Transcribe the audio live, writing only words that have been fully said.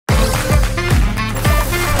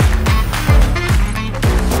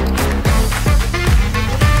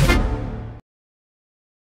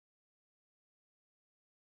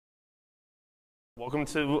Welcome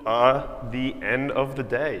to the end of the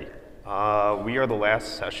day. We are the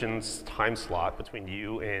last session's time slot between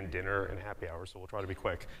you and dinner and happy hour, so we'll try to be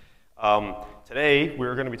quick. Today,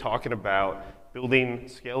 we're going to be talking about building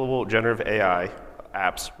scalable generative AI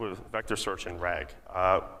apps with vector search and RAG.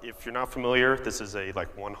 If you're not familiar, this is a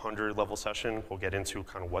 100 level session. We'll get into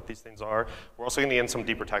kind of what these things are. We're also going to get into some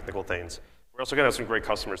deeper technical things. We're also going to have some great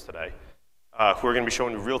customers today who are going to be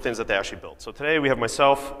showing you real things that they actually built. So today we have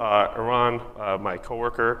myself, Eran, my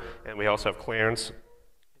coworker, and we also have Clarence,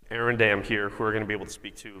 Arindam here, who are going to be able to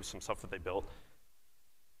speak to some stuff that they built.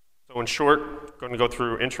 So in short, going to go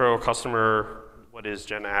through intro, customer, what is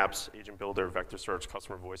Gen Apps, Agent Builder, Vector Search,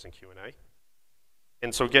 Customer Voice, and Q&A.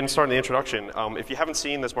 And so getting started in the introduction, if you haven't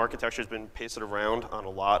seen, this architecture has been pasted around on a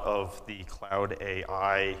lot of the cloud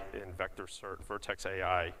AI and vector search, Vertex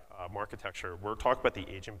AI architecture. We're talking about the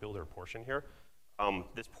agent builder portion here.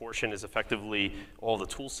 This portion is effectively all the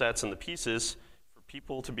tool sets and the pieces for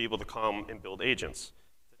people to be able to come and build agents.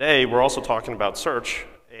 Today, we're also talking about search,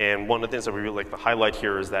 and one of the things that we really like to highlight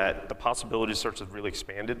here is that the possibility of search has really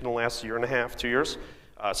expanded in the last year and a half, 2 years.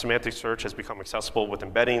 Semantic search has become accessible with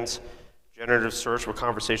embeddings. Generative search with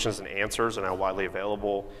conversations and answers are now widely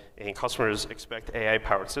available, and customers expect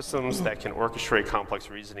AI-powered systems that can orchestrate complex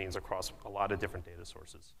reasonings across a lot of different data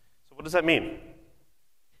sources. So what does that mean?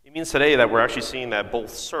 It means today that we're actually seeing that both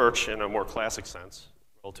search, in a more classic sense,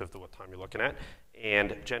 relative to what time you're looking at,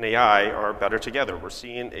 and Gen AI are better together. We're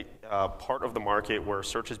seeing a part of the market where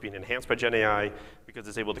search is being enhanced by Gen AI because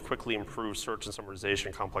it's able to quickly improve search and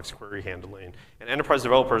summarization, complex query handling. And enterprise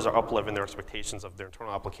developers are up-leveling their expectations of their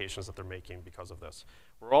internal applications that they're making because of this.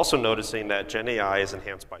 We're also noticing that Gen AI is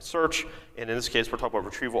enhanced by search, and in this case, we're talking about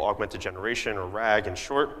retrieval-augmented-generation, or RAG in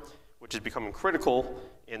short, which is becoming critical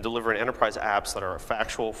in delivering enterprise apps that are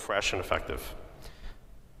factual, fresh, and effective.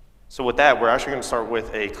 So with that, we're actually going to start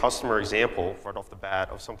with a customer example right off the bat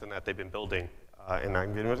of something that they've been building, and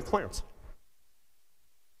I'm going to go to Clarence.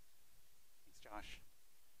 Thanks, Josh.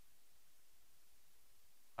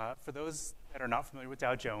 For those that are not familiar with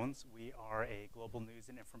Dow Jones, we are a global news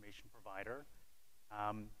and information provider.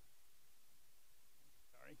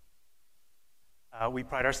 We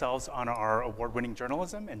pride ourselves on our award-winning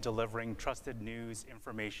journalism and delivering trusted news,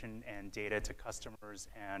 information, and data to customers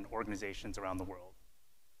and organizations around the world.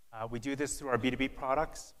 We do this through our B2B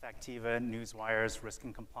products, Factiva, Newswires, Risk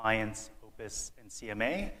and Compliance, Opus, and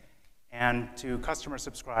CMA, and to customer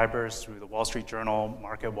subscribers through the Wall Street Journal,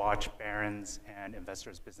 MarketWatch, Barron's, and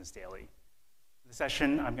Investors Business Daily. In this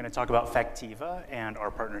session, I'm going to talk about Factiva and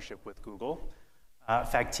our partnership with Google.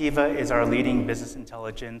 Factiva is our leading business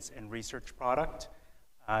intelligence and research product.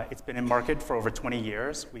 It's been in market for over 20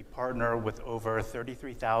 years. We partner with over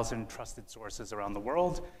 33,000 trusted sources around the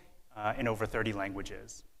world in over 30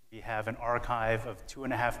 languages. We have an archive of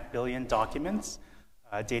 2.5 billion documents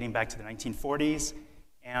dating back to the 1940s,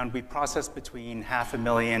 and we process between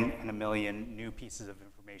 500,000 and 1 million new pieces of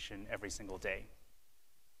information every single day.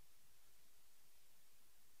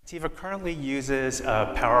 Factiva currently uses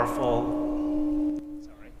a powerful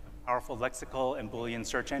lexical and Boolean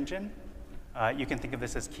search engine. You can think of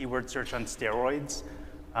this as keyword search on steroids.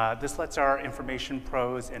 This lets our information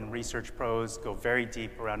pros and research pros go very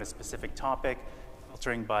deep around a specific topic,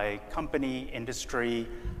 filtering by company, industry,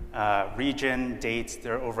 region, dates.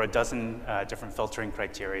 There are over a dozen different filtering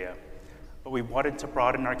criteria. But we wanted to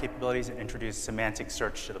broaden our capabilities and introduce semantic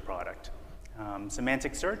search to the product.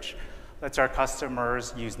 Semantic search lets our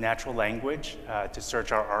customers use natural language to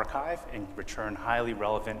search our archive and return highly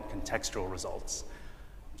relevant contextual results.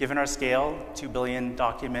 Given our scale, 2 billion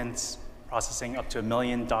documents, processing up to 1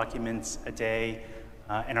 million documents a day,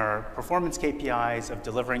 and our performance KPIs of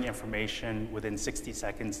delivering information within 60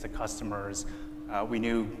 seconds to customers, we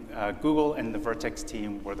knew Google and the Vertex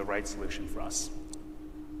team were the right solution for us.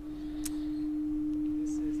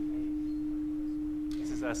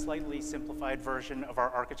 This is a slightly simplified version of our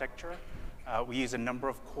architecture. We use a number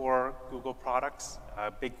of core Google products,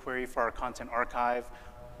 BigQuery for our content archive.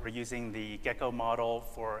 We're using the Gecko model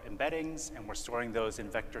for embeddings, and we're storing those in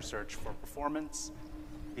vector search for performance.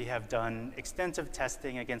 We have done extensive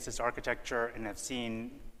testing against this architecture and have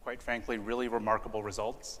seen, quite frankly, really remarkable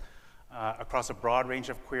results. Across a broad range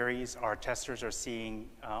of queries, our testers are seeing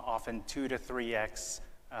often 2 to 3x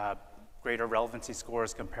greater relevancy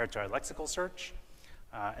scores compared to our lexical search,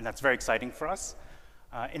 and that's very exciting for us.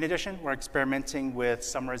 In addition, we're experimenting with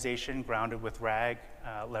summarization grounded with RAG.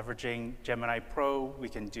 Leveraging Gemini Pro, we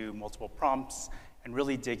can do multiple prompts and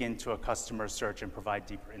really dig into a customer search and provide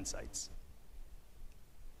deeper insights.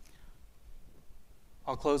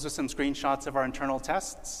 I'll close with some screenshots of our internal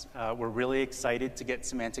tests. We're really excited to get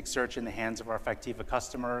semantic search in the hands of our Factiva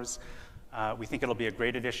customers. We think it'll be a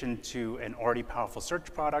great addition to an already powerful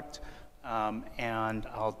search product. And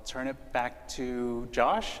I'll turn it back to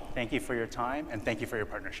Josh. Thank you for your time, and thank you for your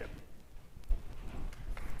partnership.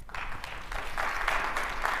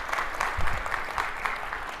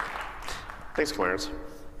 Thanks, Clarence.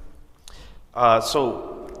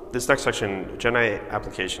 So this next section, Gen AI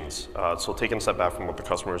applications. So taking a step back from what the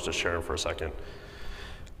customer was just sharing for a second.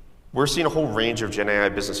 We're seeing a whole range of Gen AI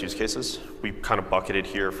business use cases. We kind of bucketed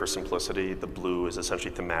here for simplicity. The blue is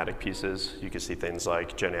essentially thematic pieces. You can see things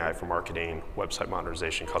like Gen AI for marketing, website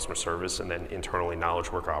modernization, customer service, and then internally knowledge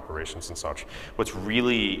worker operations and such. What's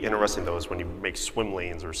really interesting though is when you make swim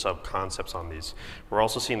lanes or sub-concepts on these, we're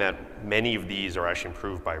also seeing that many of these are actually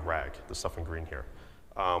improved by RAG, the stuff in green here.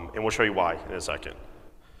 And we'll show you why in a second.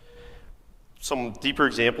 Some deeper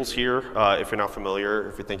examples here, if you're not familiar,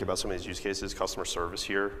 if you think about some of these use cases, customer service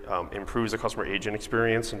here improves the customer agent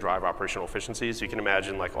experience and drive operational efficiencies. You can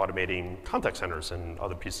imagine like automating contact centers and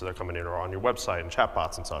other pieces that are coming in or on your website and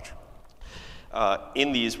chatbots and such.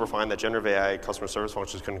 In these, we're finding that generative AI customer service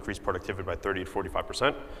functions can increase productivity by 30 to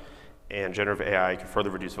 45%. And generative AI can further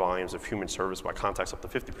reduce volumes of human service by contacts up to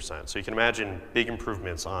 50%. So you can imagine big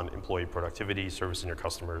improvements on employee productivity, servicing your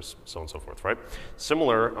customers, so on and so forth, right?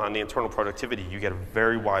 Similar on the internal productivity, you get a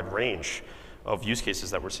very wide range of use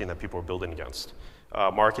cases that we're seeing that people are building against.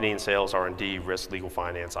 Marketing, sales, R&D, risk, legal,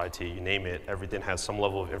 finance, IT, you name it, everything has some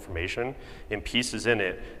level of information and pieces in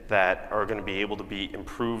it that are going to be able to be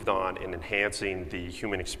improved on in enhancing the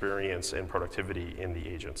human experience and productivity in the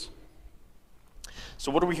agents.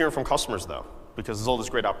 So what are we hearing from customers, though? Because there's all this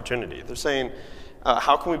great opportunity. They're saying,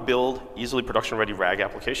 how can we build easily production-ready RAG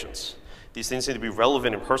applications? These things need to be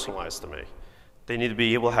relevant and personalized to me. They need to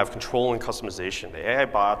be able to have control and customization. The AI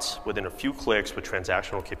bots within a few clicks with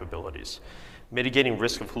transactional capabilities, mitigating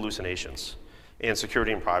risk of hallucinations, and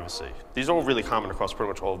security and privacy. These are all really common across pretty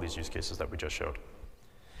much all of these use cases that we just showed.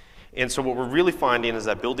 And so what we're really finding is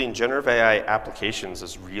that building generative AI applications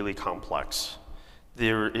is really complex.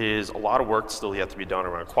 There is a lot of work still yet to be done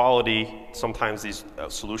around quality. Sometimes these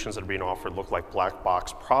solutions that are being offered look like black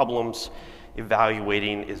box problems.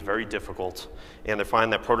 Evaluating is very difficult. And they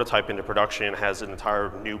find that prototype into production has an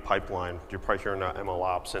entire new pipeline. You're probably hearing ML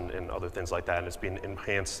ops and other things like that. And it's being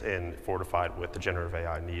enhanced and fortified with the generative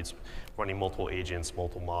AI needs, running multiple agents,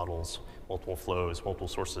 multiple models, multiple flows, multiple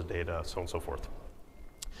sources of data, so on and so forth.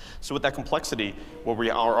 So with that complexity, what we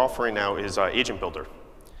are offering now is Agent Builder.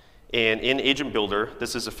 And in Agent Builder,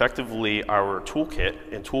 this is effectively our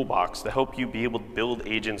toolkit and toolbox to help you be able to build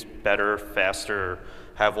agents better, faster,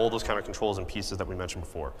 have all those kind of controls and pieces that we mentioned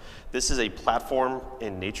before. This is a platform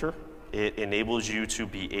in nature. It enables you to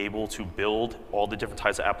be able to build all the different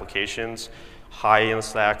types of applications, high in the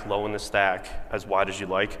stack, low in the stack, as wide as you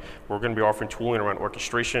like. We're going to be offering tooling around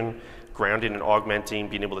orchestration, grounding and augmenting,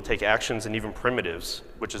 being able to take actions and even primitives,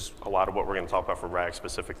 which is a lot of what we're going to talk about for RAG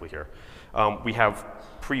specifically here. We have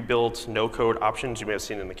pre-built no-code options you may have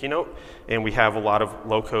seen in the keynote, and we have a lot of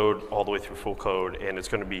low-code all the way through full code, and it's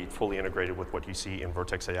going to be fully integrated with what you see in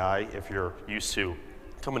Vertex AI if you're used to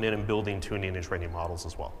coming in and building, tuning, and training models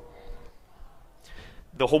as well.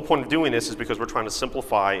 The whole point of doing this is because we're trying to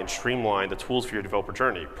simplify and streamline the tools for your developer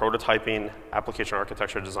journey. Prototyping, application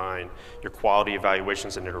architecture design, your quality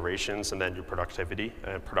evaluations and iterations, and then your productivity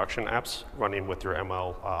and production apps running with your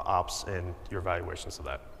ML ops and your evaluations of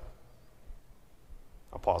that.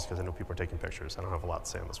 I'll pause because I know people are taking pictures. I don't have a lot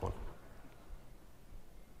to say on this one.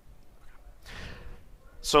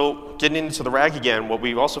 So getting into the RAG again, what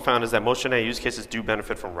we've also found is that most Gen AI use cases do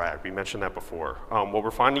benefit from RAG. We mentioned that before. What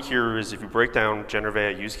we're finding here is if you break down generative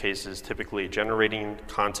AI use cases, typically generating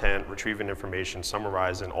content, retrieving information,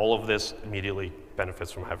 summarizing, all of this immediately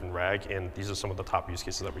benefits from having RAG, and these are some of the top use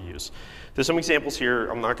cases that we use. There's some examples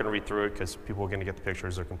here. I'm not going to read through it because people are going to get the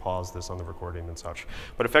pictures or can pause this on the recording and such.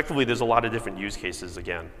 But effectively, there's a lot of different use cases,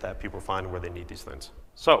 again, that people are finding where they need these things.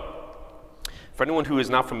 So for anyone who is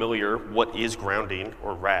not familiar, what is grounding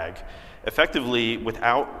or RAG? Effectively,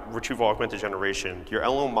 without retrieval-augmented-generation, your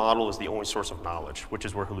LLM model is the only source of knowledge, which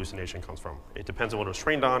is where hallucination comes from. It depends on what it was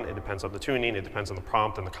trained on, it depends on the tuning, it depends on the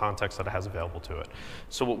prompt and the context that it has available to it.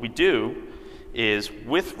 So what we do is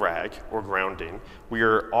with RAG, or grounding, we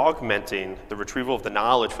are augmenting the retrieval of the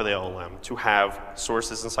knowledge for the LLM to have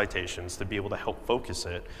sources and citations to be able to help focus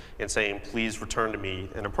it and saying, please return to me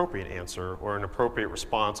an appropriate answer or an appropriate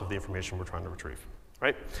response of the information we're trying to retrieve,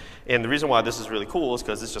 right? And the reason why this is really cool is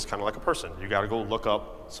because it's just kind of like a person. You got to go look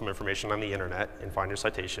up some information on the internet and find your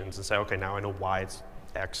citations and say, okay, now I know why it's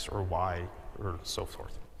X or Y or so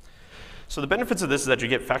forth. So the benefits of this is that you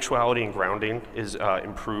get factuality and grounding is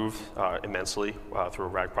improved immensely through a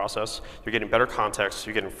RAG process. You're getting better context,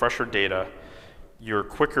 you're getting fresher data, your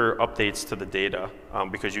quicker updates to the data,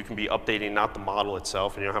 because you can be updating not the model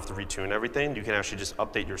itself and you don't have to retune everything. You can actually just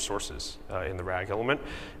update your sources in the RAG element.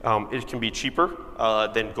 It can be cheaper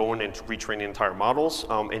than going and retraining entire models,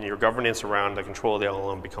 and your governance around the control of the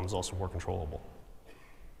LLM becomes also more controllable.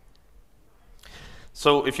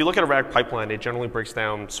 So if you look at a RAG pipeline, it generally breaks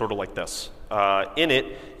down sort of like this. In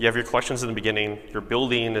it, you have your collections in the beginning. Your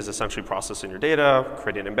building is essentially processing your data,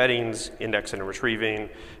 creating embeddings, indexing and retrieving,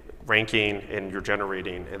 ranking, and you're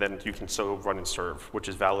generating. And then you can so run and serve, which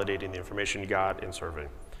is validating the information you got and serving.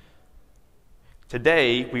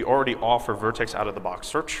 Today, we already offer Vertex out-of-the-box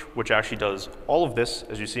search, which actually does all of this,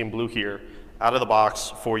 as you see in blue here, out of the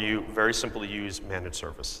box for you, very simple to use managed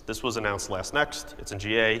service. This was announced last Next. It's in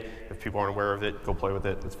GA. If people aren't aware of it, go play with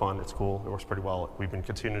it. It's fun, it's cool, it works pretty well. We've been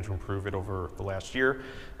continuing to improve it over the last year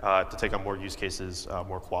to take on more use cases,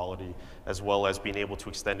 more quality, as well as being able to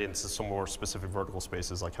extend it into some more specific vertical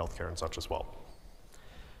spaces like healthcare and such as well.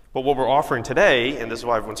 But what we're offering today, and this is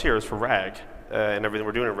why everyone's here, is for RAG and everything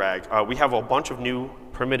we're doing in RAG. We have a bunch of new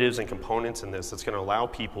primitives and components in this that's going to allow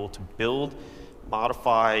people to build,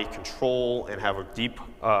 modify, control, and have a deep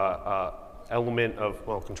element of,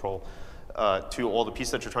 well, control to all the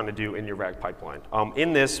pieces that you're trying to do in your RAG pipeline.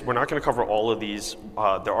 In this, we're not going to cover all of these.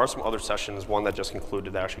 There are some other sessions, one that just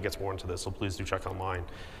concluded that actually gets more into this, so please do check online.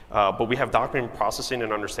 But we have document processing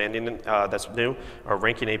and understanding that's new. Our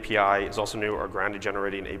ranking API is also new. Our grounding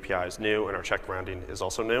generating API is new, and our check grounding is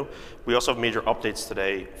also new. We also have major updates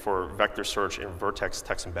today for vector search and Vertex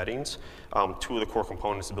text embeddings, two of the core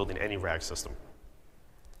components of building any RAG system.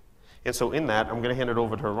 And so in that, I'm going to hand it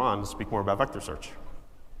over to Eran to speak more about vector search.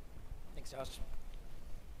 Thanks, Josh.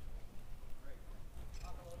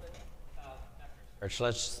 Talk a little bit about vector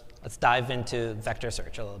search. Let's dive into vector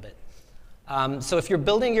search a little bit. So if you're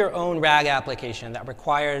building your own RAG application that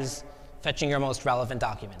requires fetching your most relevant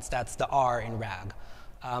documents, that's the R in RAG.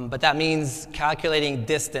 But that means calculating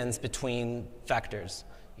distance between vectors.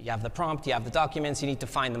 You have the prompt, you have the documents, you need to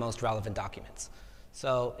find the most relevant documents.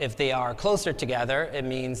 So if they are closer together, it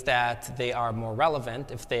means that they are more relevant.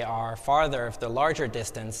 If they are farther, if they're larger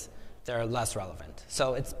distance, they're less relevant.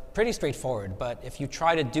 So it's pretty straightforward. But if you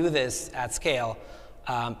try to do this at scale,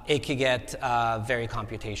 it could get very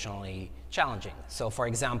computationally challenging. So for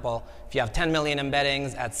example, if you have 10 million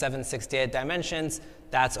embeddings at 768 dimensions,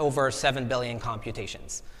 that's over 7 billion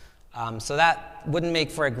computations. So that wouldn't make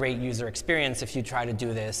for a great user experience if you try to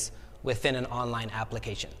do this within an online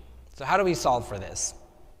application. So how do we solve for this?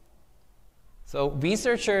 So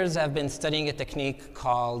researchers have been studying a technique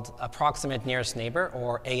called approximate nearest neighbor,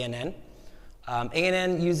 or ANN.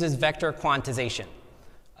 ANN uses vector quantization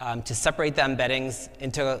to separate the embeddings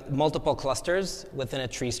into multiple clusters within a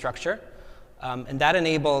tree structure. And that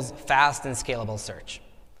enables fast and scalable search.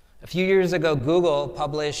 A few years ago, Google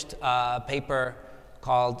published a paper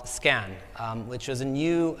called SCAN, which was a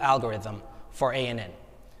new algorithm for ANN.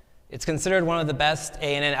 It's considered one of the best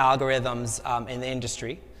ANN algorithms in the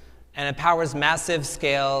industry, and it powers massive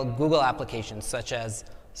scale Google applications such as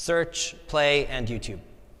Search, Play, and YouTube.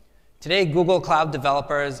 Today, Google Cloud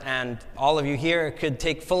developers and all of you here could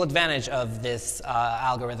take full advantage of this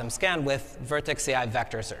algorithm SCAN with Vertex AI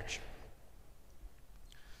Vector Search.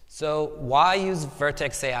 So why use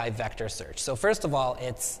Vertex AI Vector Search? So first of all,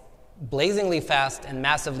 it's blazingly fast and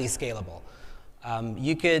massively scalable.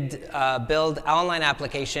 You could build online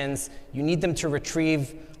applications. You need them to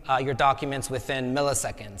retrieve your documents within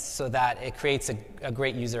milliseconds so that it creates a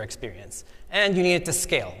great user experience. And you need it to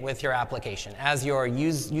scale with your application. As your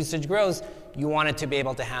usage grows, you want it to be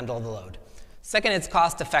able to handle the load. Second, it's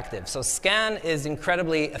cost effective. So SCAN is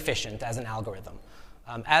incredibly efficient as an algorithm.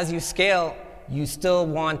 As you scale, you still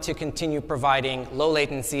want to continue providing low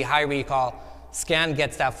latency, high recall. SCAN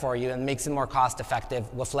gets that for you and makes it more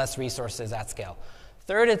cost-effective with less resources at scale.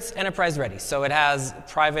 Third, it's enterprise-ready. So it has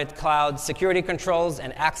private cloud security controls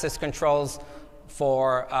and access controls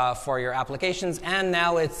for your applications. And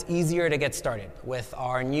now it's easier to get started with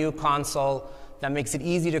our new console that makes it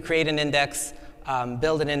easy to create an index,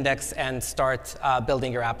 build an index, and start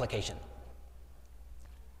building your application.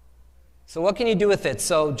 So what can you do with it?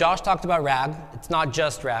 So Josh talked about RAG. It's not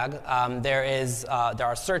just RAG. There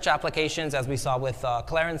are search applications, as we saw with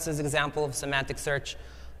Clarence's example of semantic search.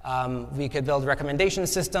 We could build recommendation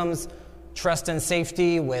systems, trust and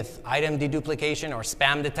safety with item deduplication or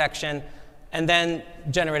spam detection, and then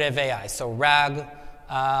generative AI. So RAG,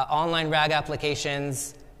 online RAG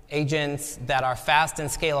applications, agents that are fast and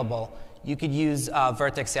scalable, you could use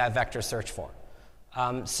Vertex AI Vector Search for.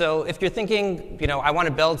 So if you're thinking, I want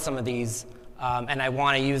to build some of these and I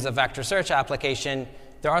want to use a vector search application,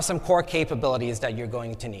 there are some core capabilities that you're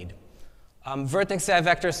going to need. Vertex AI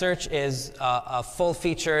Vector Search is a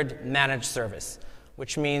full-featured managed service,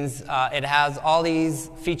 which means it has all these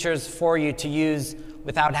features for you to use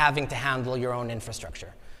without having to handle your own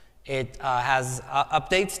infrastructure. It has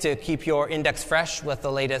updates to keep your index fresh with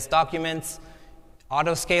the latest documents.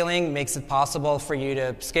 Auto-scaling makes it possible for you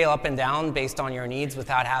to scale up and down based on your needs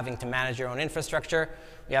without having to manage your own infrastructure.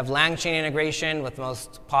 We have LangChain integration with the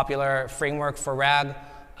most popular framework for RAG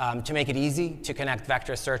to make it easy to connect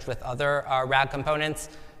vector search with other RAG components.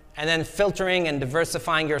 And then filtering and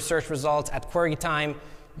diversifying your search results at query time.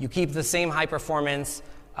 You keep the same high performance,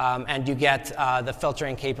 and you get the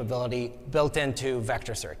filtering capability built into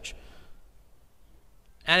vector search.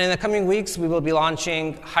 And in the coming weeks, we will be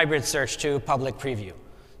launching hybrid search to public preview.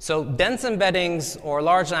 So dense embeddings or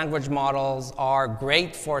large language models are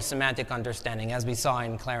great for semantic understanding, as we saw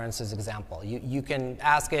in Clarence's example. You can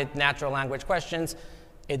ask it natural language questions.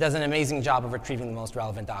 It does an amazing job of retrieving the most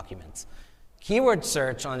relevant documents. Keyword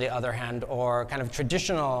search, on the other hand, or kind of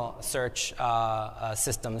traditional search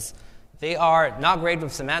systems, they are not great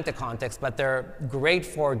with semantic context, but they're great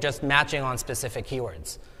for just matching on specific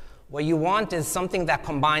keywords. What you want is something that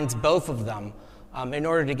combines both of them in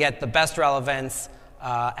order to get the best relevance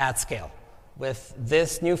at scale. With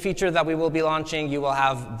this new feature that we will be launching, you will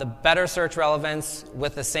have the better search relevance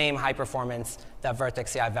with the same high performance that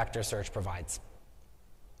Vertex AI Vector Search provides.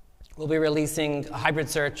 We'll be releasing hybrid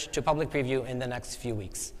search to public preview in the next few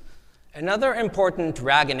weeks. Another important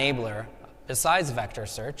RAG enabler besides vector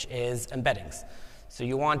search is embeddings. So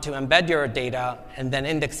you want to embed your data and then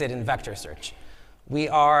index it in vector search. We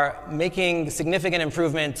are making significant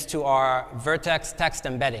improvements to our Vertex text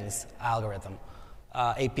embeddings algorithm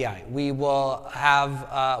API. We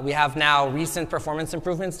have now recent performance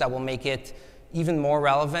improvements that will make it even more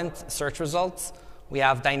relevant search results. We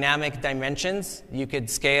have dynamic dimensions. You could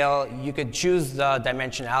scale, you could choose the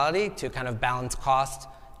dimensionality to kind of balance cost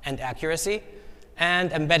and accuracy, and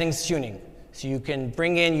embeddings tuning. So you can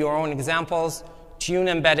bring in your own examples, tune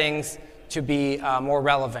embeddings to be more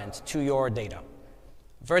relevant to your data.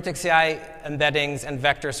 Vertex AI embeddings and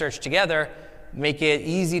vector search together make it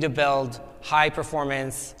easy to build high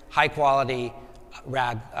performance, high quality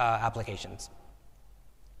RAG applications.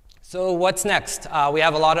 So what's next? We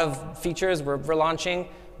have a lot of features we're launching,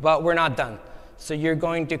 but we're not done. So you're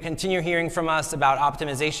going to continue hearing from us about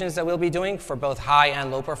optimizations that we'll be doing for both high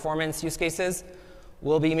and low performance use cases.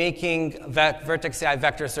 We'll be making Vertex AI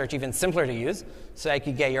Vector Search even simpler to use, so that you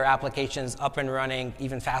can get your applications up and running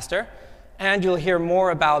even faster. And you'll hear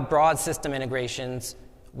more about broad system integrations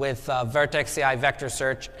with Vertex AI Vector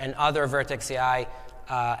Search and other Vertex AI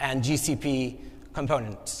and GCP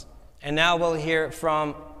components. And now we'll hear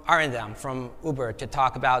from Arindam from Uber to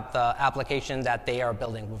talk about the application that they are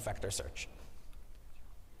building with vector search.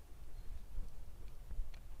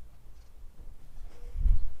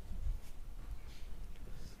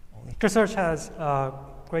 Vector search has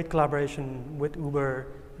great collaboration with Uber,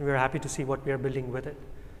 and we're happy to see what we are building with it.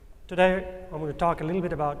 Today, I'm going to talk a little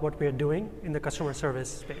bit about what we are doing in the customer service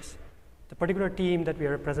space. The particular team that we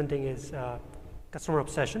are representing is customer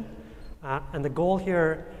obsession, and the goal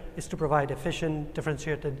here is to provide efficient,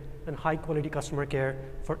 differentiated, and high-quality customer care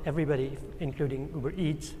for everybody, including Uber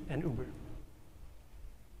Eats and Uber.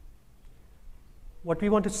 What we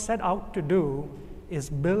want to set out to do is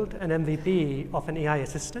build an MVP of an AI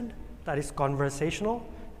assistant that is conversational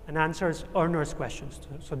and answers earners' questions.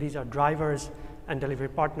 So these are drivers and delivery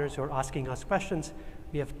partners who are asking us questions.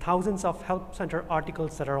 We have thousands of help center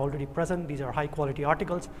articles that are already present. These are high-quality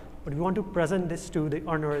articles, but we want to present this to the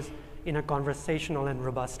earners in a conversational and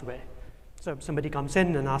robust way. So if somebody comes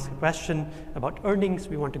in and asks a question about earnings,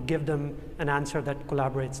 we want to give them an answer that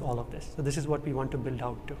collaborates all of this. So this is what we want to build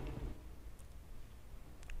out to.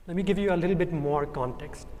 Let me give you a little bit more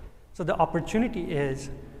context. So the opportunity is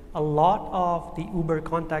a lot of the Uber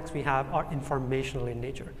contacts we have are informational in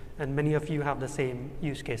nature, and many of you have the same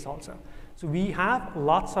use case also. So we have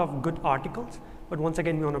lots of good articles, but once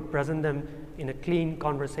again, we want to present them in a clean,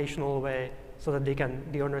 conversational way so that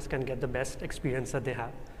the owners can get the best experience that they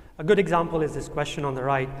have. A good example is this question on the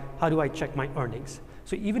right: how do I check my earnings?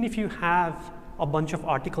 So even if you have a bunch of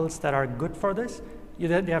articles that are good for this,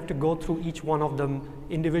 they have to go through each one of them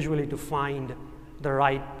individually to find the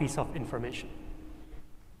right piece of information.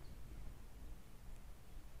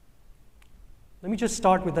 Let me just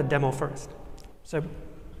start with the demo first. So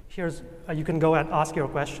here's, you can go and ask your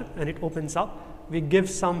question, and it opens up. We give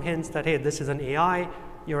some hints that, hey, this is an AI,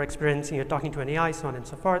 you're talking to an AI, so on and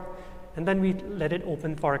so forth, and then we let it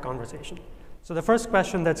open for a conversation. So the first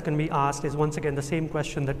question that's going to be asked is, once again, the same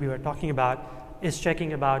question that we were talking about, is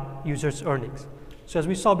checking about users' earnings. So as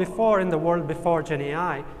we saw before in the world before Gen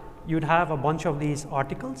AI, you'd have a bunch of these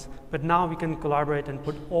articles, but now we can collaborate and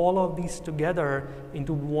put all of these together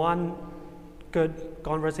into one good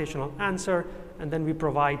conversational answer, and then we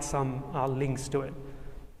provide some links to it.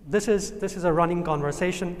 This is a running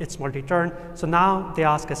conversation. It's multi-turn. So now they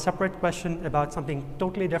ask a separate question about something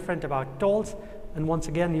totally different about tolls, and once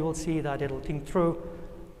again, you will see that it'll think through,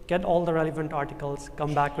 get all the relevant articles,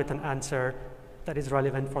 come back with an answer that is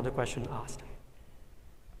relevant for the question asked.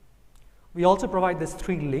 We also provide these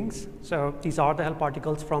 3 links. So these are the help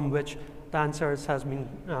articles from which the answers has been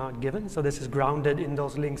given. So this is grounded in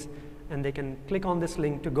those links, and they can click on this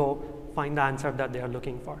link to go find the answer that they are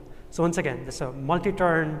looking for. So once again, this is a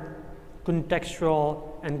multi-turn, contextual,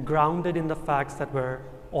 and grounded in the facts that were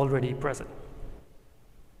already present.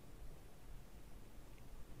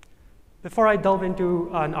 Before I delve into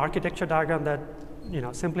an architecture diagram that,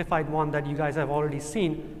 simplified one that you guys have already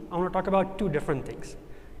seen, I want to talk about 2 different things.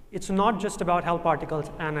 It's not just about help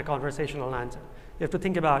articles and a conversational answer. You have to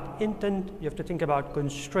think about intent, you have to think about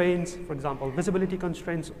constraints, for example, visibility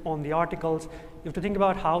constraints on the articles. You have to think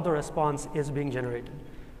about how the response is being generated.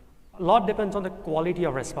 A lot depends on the quality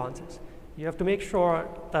of responses. You have to make sure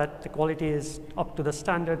that the quality is up to the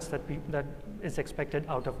standards that is expected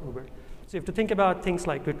out of Uber. So you have to think about things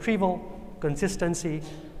like retrieval, consistency,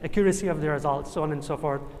 accuracy of the results, so on and so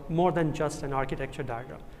forth, more than just an architecture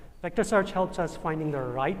diagram. Vector search helps us finding the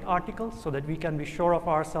right articles so that we can be sure of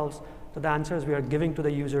ourselves that the answers we are giving to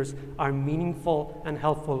the users are meaningful and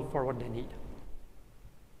helpful for what they need.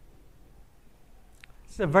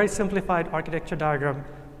 It's a very simplified architecture diagram.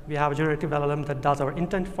 We have a generative LLM that does our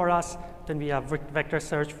intent for us. Then we have vector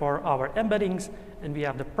search for our embeddings, and we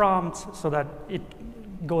have the prompts so that it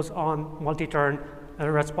goes on multi-turn,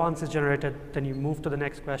 a response is generated, then you move to the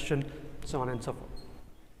next question, so on and so forth.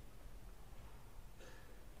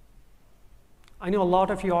 I know a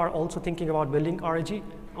lot of you are also thinking about building RAG.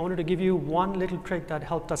 I wanted to give you one little trick that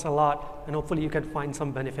helped us a lot, and hopefully you can find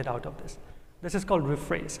some benefit out of this. This is called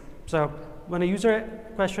rephrase. So when a user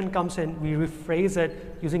question comes in, we rephrase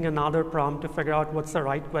it using another prompt to figure out what's the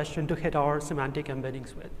right question to hit our semantic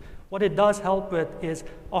embeddings with. What it does help with is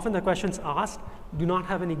often the questions asked do not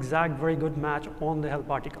have an exact very good match on the help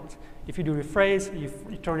articles. If you do rephrase,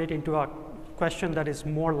 you turn it into a question that is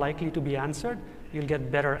more likely to be answered, you'll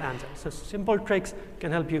get better answers. So simple tricks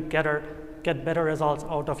can help you get better results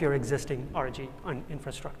out of your existing RAG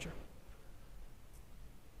infrastructure.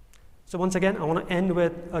 So once again, I want to end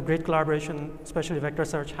with a great collaboration, especially vector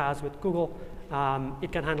search has with Google.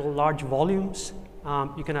 It can handle large volumes.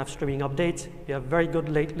 You can have streaming updates. You have very good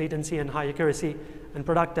latency and high accuracy. And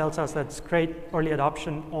product tells us that's great early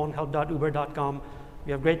adoption on help.uber.com.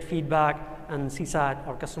 We have great feedback, and CSAT,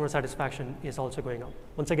 or customer satisfaction, is also going up.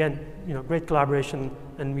 Once again, great collaboration,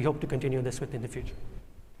 and we hope to continue this within the future.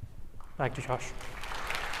 Back to Josh.